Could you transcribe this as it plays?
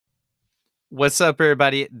What's up,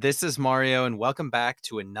 everybody? This is Mario, and welcome back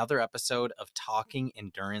to another episode of Talking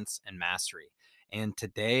Endurance and Mastery. And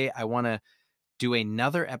today I want to do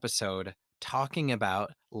another episode talking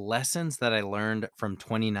about lessons that I learned from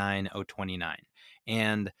 29029.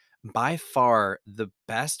 And by far, the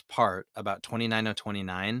best part about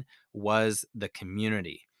 29029 was the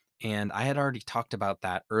community. And I had already talked about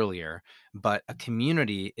that earlier, but a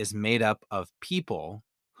community is made up of people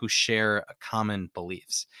who share common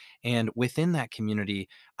beliefs. And within that community,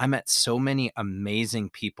 I met so many amazing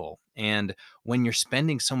people. And when you're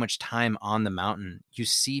spending so much time on the mountain, you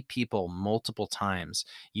see people multiple times.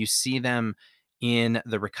 You see them in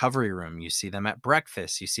the recovery room, you see them at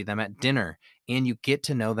breakfast, you see them at dinner, and you get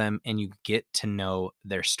to know them and you get to know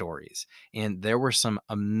their stories. And there were some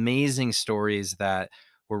amazing stories that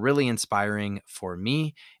were really inspiring for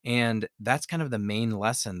me. And that's kind of the main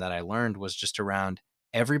lesson that I learned was just around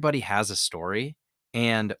everybody has a story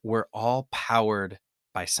and we're all powered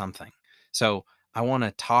by something. So I want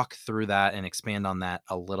to talk through that and expand on that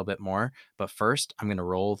a little bit more. But first, I'm going to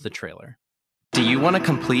roll the trailer. Do you want to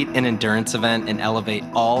complete an endurance event and elevate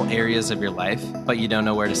all areas of your life, but you don't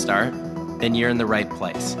know where to start? Then you're in the right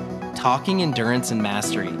place. Talking Endurance and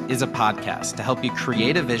Mastery is a podcast to help you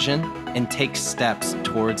create a vision and take steps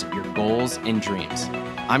towards your goals and dreams.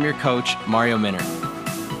 I'm your coach, Mario Minner.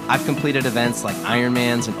 I've completed events like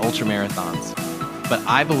Ironmans and ultramarathons, but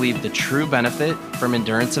I believe the true benefit from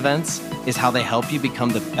endurance events is how they help you become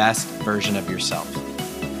the best version of yourself.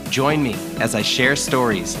 Join me as I share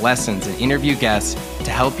stories, lessons, and interview guests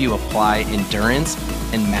to help you apply endurance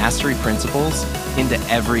and mastery principles into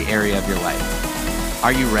every area of your life.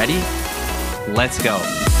 Are you ready? Let's go.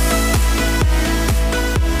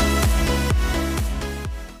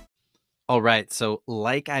 All right, so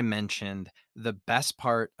like I mentioned, the best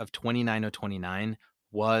part of 29029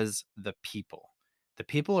 was the people. The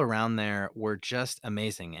people around there were just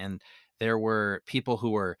amazing. And there were people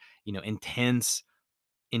who were, intense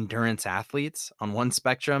endurance athletes on one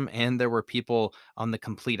spectrum, and there were people on the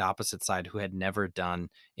complete opposite side who had never done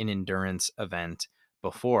an endurance event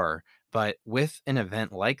before. But with an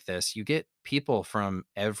event like this, you get people from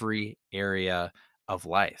every area of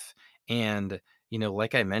life. And,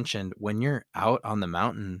 like I mentioned, when you're out on the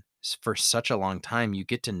mountain for such a long time, you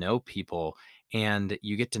get to know people and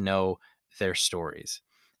you get to know their stories.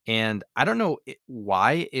 And I don't know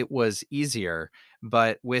why it was easier,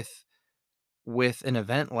 but with an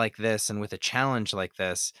event like this and with a challenge like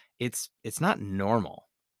this, it's not normal,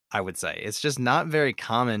 I would say. It's just not very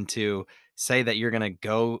common to say that you're gonna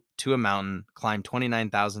go to a mountain, climb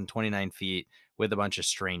 29,029 feet with a bunch of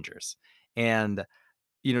strangers. And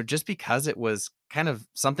just because it was kind of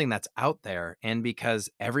something that's out there and because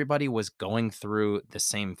everybody was going through the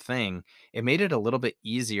same thing, it made it a little bit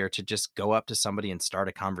easier to just go up to somebody and start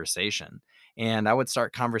a conversation. And I would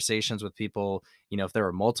start conversations with people, if there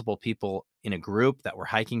were multiple people in a group that were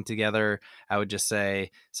hiking together, I would just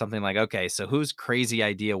say something like, okay, so whose crazy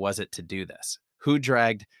idea was it to do this? Who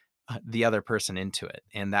dragged the other person into it?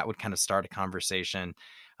 And that would kind of start a conversation.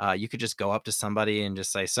 You could just go up to somebody and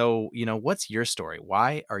just say, so, what's your story?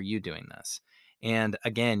 Why are you doing this? And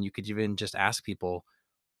again, you could even just ask people,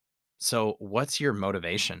 so what's your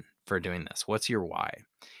motivation for doing this? What's your why?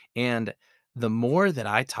 And the more that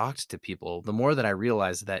I talked to people, the more that I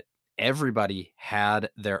realized that everybody had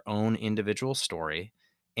their own individual story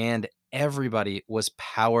and everybody was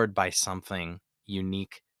powered by something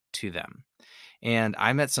unique to them. And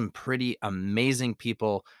I met some pretty amazing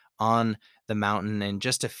people on the mountain, and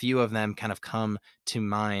just a few of them kind of come to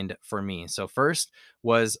mind for me. So, first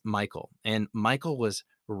was Michael, and Michael was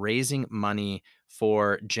raising money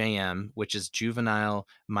for JM, which is juvenile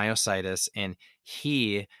myositis, and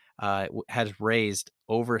he has raised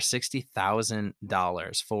over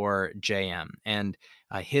 $60,000 for JM. And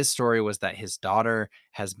his story was that his daughter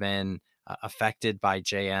has been affected by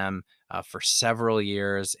JM for several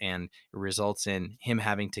years, and it results in him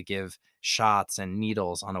having to give shots and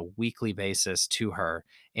needles on a weekly basis to her.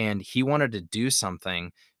 And he wanted to do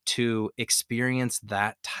something to experience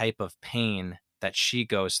that type of pain that she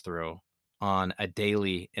goes through on a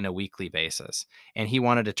daily and a weekly basis. And he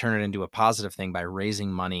wanted to turn it into a positive thing by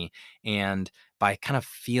raising money and by kind of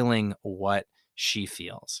feeling what she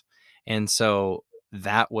feels. And so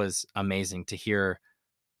that was amazing to hear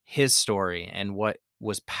his story and what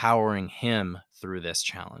was powering him through this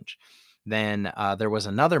challenge. Then there was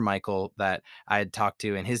another Michael that I had talked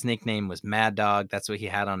to, and his nickname was Mad Dog. That's what he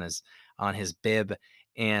had on his bib.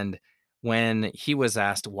 And when he was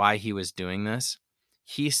asked why he was doing this,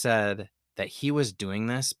 he said that he was doing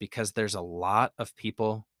this because there's a lot of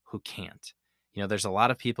people who can't. There's a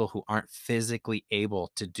lot of people who aren't physically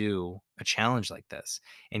able to do a challenge like this.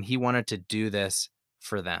 And he wanted to do this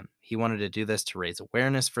for them. He wanted to do this to raise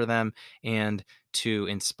awareness for them and to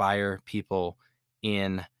inspire people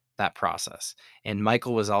in that process. And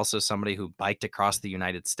Michael was also somebody who biked across the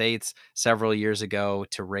United States several years ago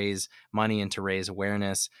to raise money and to raise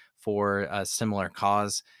awareness for a similar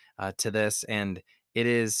cause to this. And it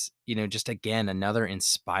is, just again, another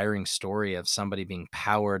inspiring story of somebody being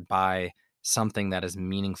powered by something that is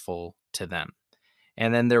meaningful to them.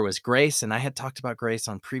 And then there was Grace, and I had talked about Grace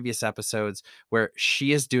on previous episodes where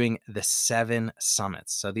she is doing the 7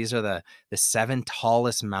 summits. So these are the 7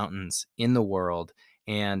 tallest mountains in the world,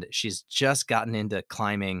 and she's just gotten into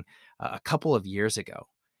climbing a couple of years ago.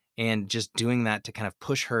 And just doing that to kind of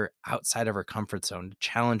push her outside of her comfort zone, to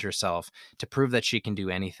challenge herself, to prove that she can do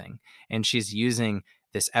anything. And she's using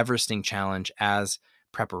this Everesting challenge as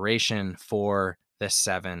preparation for the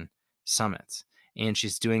 7 summits. And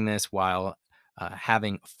she's doing this while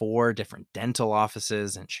having 4 different dental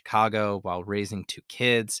offices in Chicago while raising 2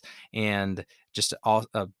 kids, and just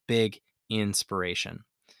a big inspiration.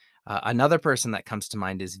 Another person that comes to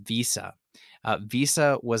mind is Visa.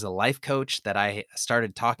 Visa was a life coach that I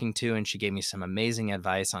started talking to, and she gave me some amazing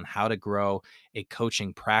advice on how to grow a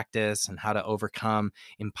coaching practice and how to overcome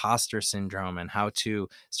imposter syndrome and how to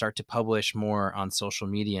start to publish more on social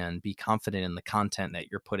media and be confident in the content that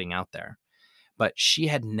you're putting out there. But she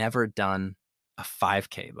had never done a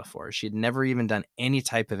 5K before. She had never even done any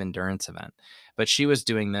type of endurance event. But she was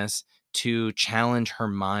doing this to challenge her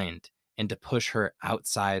mind and to push her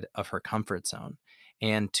outside of her comfort zone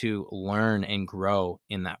and to learn and grow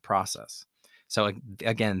in that process. So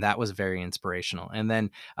again, that was very inspirational. And then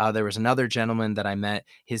there was another gentleman that I met.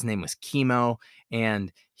 His name was Chemo,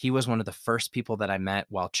 and he was one of the first people that I met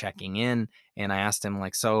while checking in. And I asked him,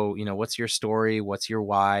 like, so, what's your story? What's your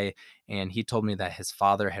why? And he told me that his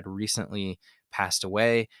father had recently passed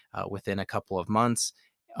away within a couple of months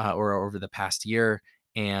or over the past year.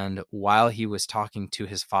 And while he was talking to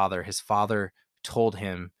his father told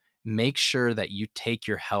him, make sure that you take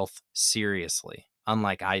your health seriously,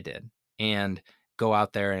 unlike I did, and go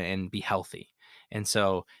out there and be healthy. And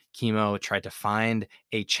so Chemo tried to find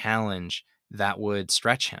a challenge that would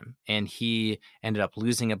stretch him. And he ended up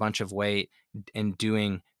losing a bunch of weight and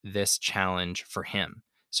doing this challenge for him.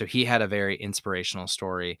 So he had a very inspirational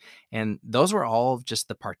story. And those were all just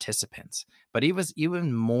the participants. But he was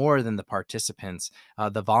even more than the participants.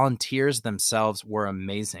 The volunteers themselves were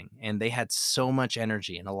amazing and they had so much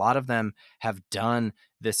energy. And a lot of them have done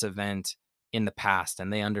this event in the past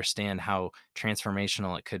and they understand how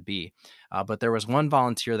transformational it could be. But there was one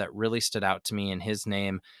volunteer that really stood out to me, and his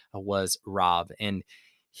name was Rob. And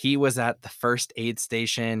he was at the first aid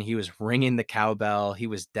station. He was ringing the cowbell. He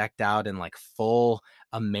was decked out in like full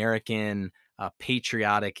American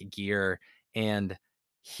patriotic gear. And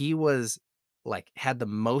he was like, had the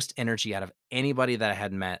most energy out of anybody that I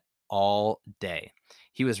had met all day.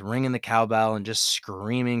 He was ringing the cowbell and just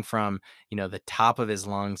screaming from, the top of his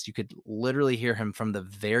lungs. You could literally hear him from the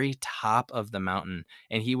very top of the mountain.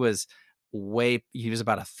 And he was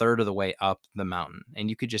about a third of the way up the mountain, and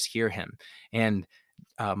you could just hear him. And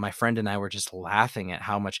my friend and I were just laughing at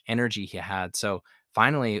how much energy he had. So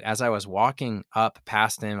finally, as I was walking up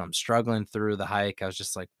past him, I'm struggling through the hike. I was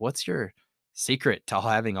just like, what's your secret to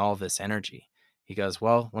having all this energy? He goes,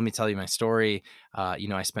 well, let me tell you my story.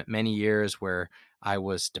 I spent many years where I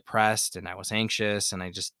was depressed and I was anxious and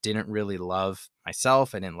I just didn't really love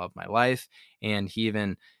myself. I didn't love my life. And he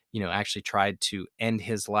even, actually tried to end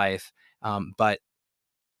his life. But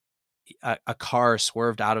a car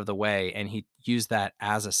swerved out of the way and he used that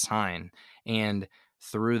as a sign. And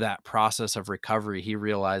through that process of recovery, he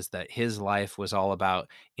realized that his life was all about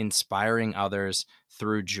inspiring others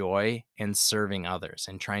through joy and serving others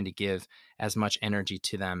and trying to give as much energy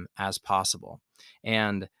to them as possible.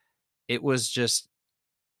 And it was just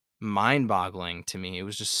mind-boggling to me. It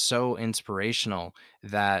was just so inspirational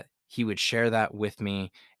that he would share that with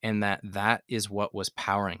me, and that is what was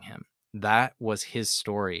powering him. That was his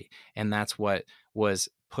story, and that's what was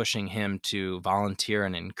pushing him to volunteer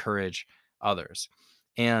and encourage others.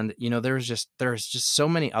 And there's just so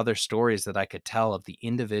many other stories that I could tell of the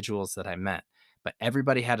individuals that I met, but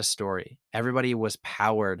everybody had a story. Everybody was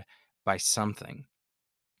powered by something.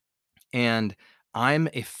 And I'm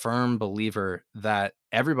a firm believer that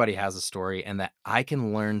everybody has a story and that I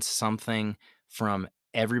can learn something from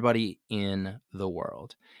everybody in the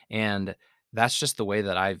world. And that's just the way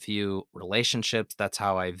that I view relationships. That's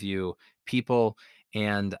how I view people.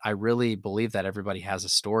 And I really believe that everybody has a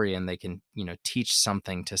story and they can, teach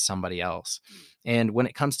something to somebody else. And when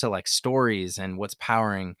it comes to like stories and what's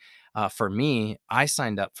powering, For me, I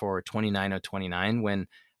signed up for 29029 when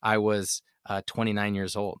I was 29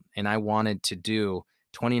 years old, and I wanted to do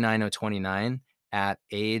 29029 at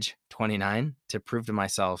age 29 to prove to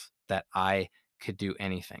myself that I could do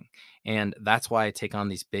anything. And that's why I take on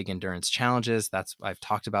these big endurance challenges. That's I've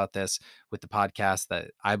talked about this with the podcast, that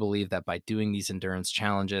I believe that by doing these endurance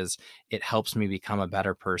challenges, it helps me become a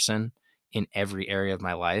better person in every area of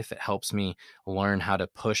my life. It helps me learn how to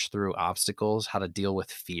push through obstacles, how to deal with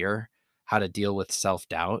fear, how to deal with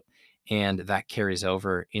self-doubt, and that carries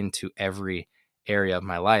over into every area of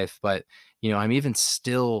my life. But, I'm even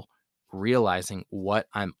still realizing what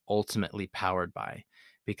I'm ultimately powered by,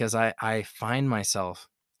 because I find myself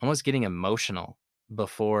almost getting emotional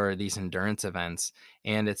before these endurance events.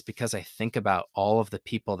 And it's because I think about all of the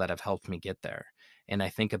people that have helped me get there. And I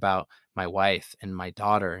think about my wife and my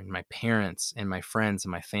daughter and my parents and my friends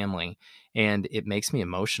and my family. And it makes me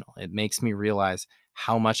emotional. It makes me realize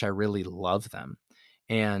how much I really love them.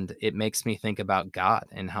 And it makes me think about God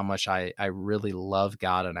and how much I really love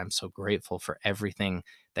God. And I'm so grateful for everything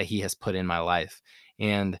that He has put in my life.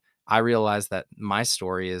 And I realize that my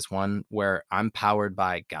story is one where I'm powered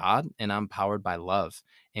by God and I'm powered by love.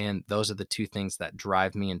 And those are the two things that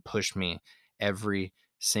drive me and push me every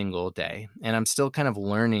single day. And I'm still kind of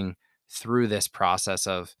learning through this process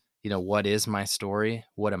of, what is my story?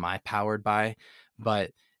 What am I powered by?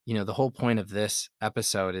 But, the whole point of this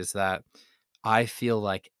episode is that I feel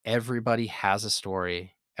like everybody has a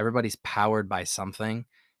story, everybody's powered by something.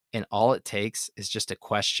 And all it takes is just a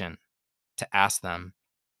question to ask them,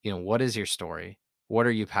 what is your story? What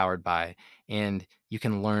are you powered by? And you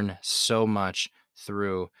can learn so much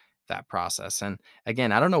through that process. And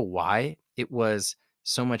again, I don't know why it was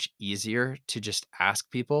so much easier to just ask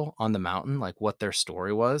people on the mountain, like what their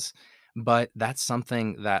story was. But that's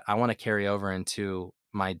something that I want to carry over into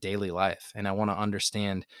my daily life. And I want to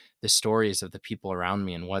understand the stories of the people around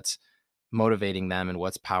me and what's motivating them and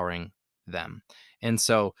what's powering them. And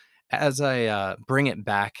so, as I bring it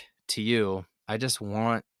back to you, I just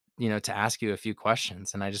want, to ask you a few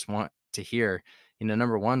questions, and I just want to hear,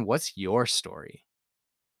 number one, what's your story?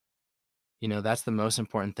 That's the most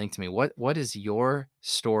important thing to me. What is your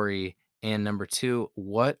story? And number two,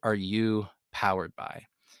 what are you powered by?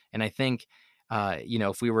 And I think,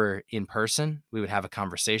 if we were in person, we would have a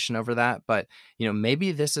conversation over that. But,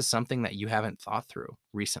 maybe this is something that you haven't thought through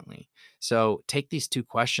recently. So take these two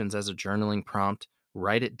questions as a journaling prompt,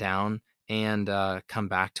 write it down, and come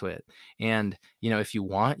back to it. And, if you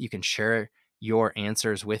want, you can share your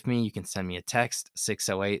answers with me. You can send me a text,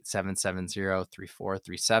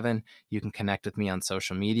 608-770-3437. You can connect with me on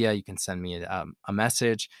social media. You can send me a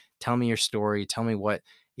message. Tell me your story. Tell me what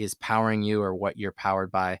is powering you or what you're powered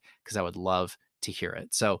by, because I would love to hear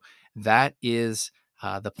it. So that is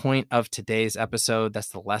the point of today's episode. That's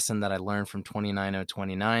the lesson that I learned from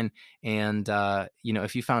 29029. And,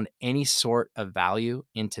 if you found any sort of value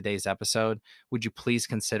in today's episode, would you please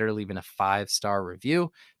consider leaving a 5-star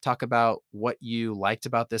review? Talk about what you liked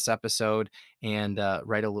about this episode, and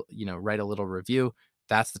write a little review.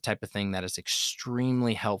 That's the type of thing that is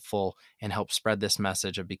extremely helpful and help spread this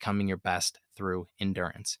message of becoming your best through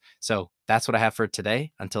endurance. So that's what I have for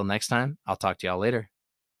today. Until next time, I'll talk to y'all later.